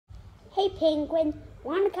Hey Penguin,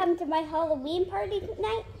 want to come to my Halloween party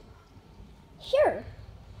tonight? Sure.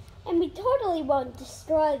 And we totally won't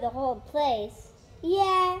destroy the whole place.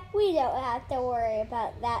 Yeah, we don't have to worry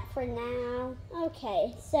about that for now.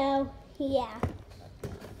 Okay, so, yeah.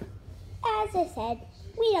 As I said,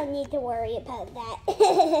 we don't need to worry about that.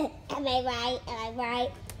 Am I right? Am I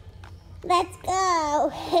right? Let's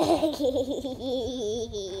go!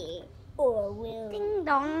 Or will... Ding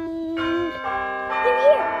dong! They're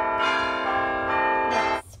here!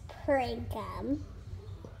 Let's prank them.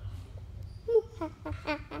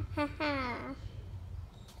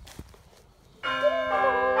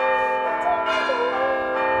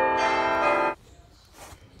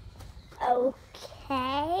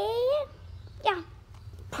 Okay. Yeah.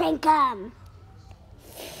 Prank them.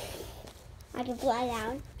 I can fly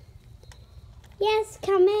down. Yes,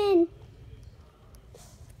 come in.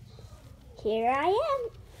 Here I am.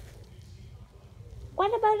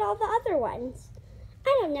 What about all the other ones?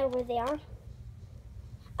 I don't know where they are.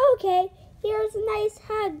 Okay, here's a nice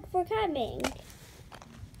hug for coming.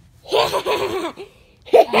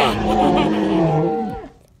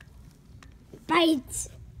 Bite.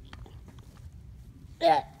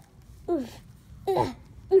 Oof.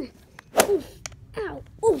 Oof. Ow.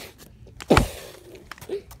 Oof.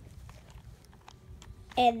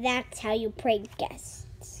 And that's how you prank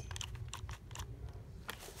guests.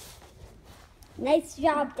 Nice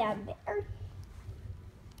job down there.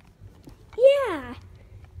 Yeah,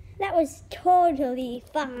 that was totally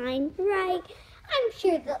fine, right? I'm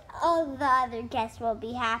sure that all the other guests will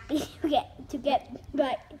be happy to get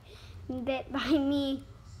bit by me.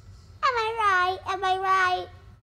 Am I right? Am I right?